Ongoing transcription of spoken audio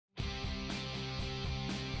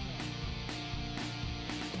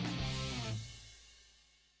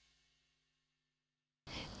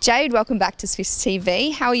Jade, welcome back to Swifts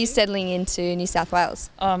TV. How are you settling into New South Wales?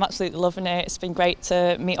 Oh, I'm absolutely loving it. It's been great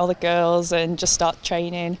to meet all the girls and just start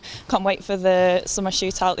training. Can't wait for the summer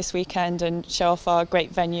shootout this weekend and show off our great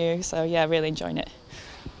venue. So yeah, really enjoying it.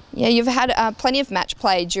 Yeah, you've had plenty of match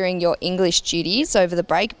play during your English duties over the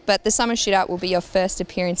break, but the summer shootout will be your first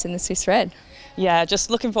appearance in the Swifts Red. Yeah, just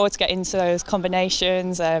looking forward to getting into those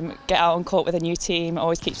combinations, get out on court with a new team.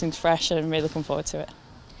 Always keeps things fresh and really looking forward to it.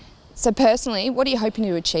 So personally, what are you hoping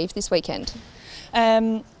to achieve this weekend?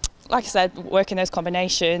 Like I said, working those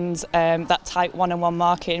combinations, that tight one-on-one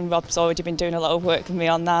marking. Rob's already been doing a lot of work with me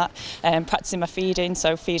on that, practicing my feeding,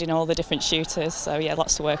 so feeding all the different shooters. So yeah,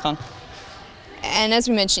 lots to work on. And as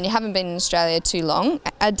we mentioned, you haven't been in Australia too long.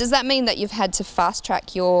 Does that mean that you've had to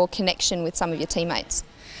fast-track your connection with some of your teammates?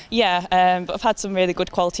 Yeah, but I've had some really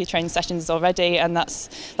good quality training sessions already, and that's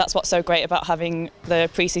what's so great about having the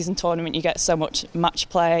pre-season tournament. You get so much match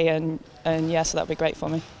play, and yeah, so that'll be great for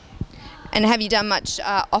me. And have you done much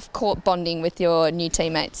off-court bonding with your new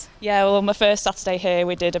teammates? Yeah, well, my first Saturday here,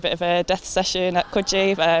 we did a bit of a death session at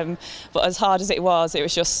Coogee, but as hard as it was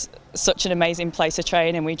just such an amazing place to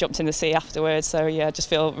train, and we jumped in the sea afterwards. So yeah, I just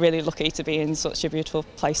feel really lucky to be in such a beautiful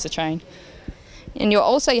place to train. And you'll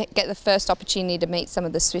also get the first opportunity to meet some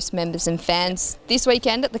of the Swifts members and fans this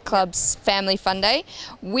weekend at the club's Family Fun Day.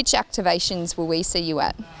 Which activations will we see you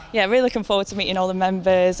at? Yeah, really looking forward to meeting all the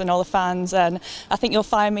members and all the fans, and I think you'll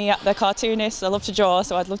find me at the cartoonist. I love to draw,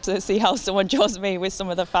 so I'd love to see how someone draws me with some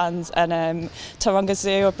of the fans. And Taronga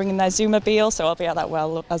Zoo are bringing their Zoomobile, so I'll be at that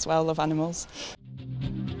as well, Love Animals.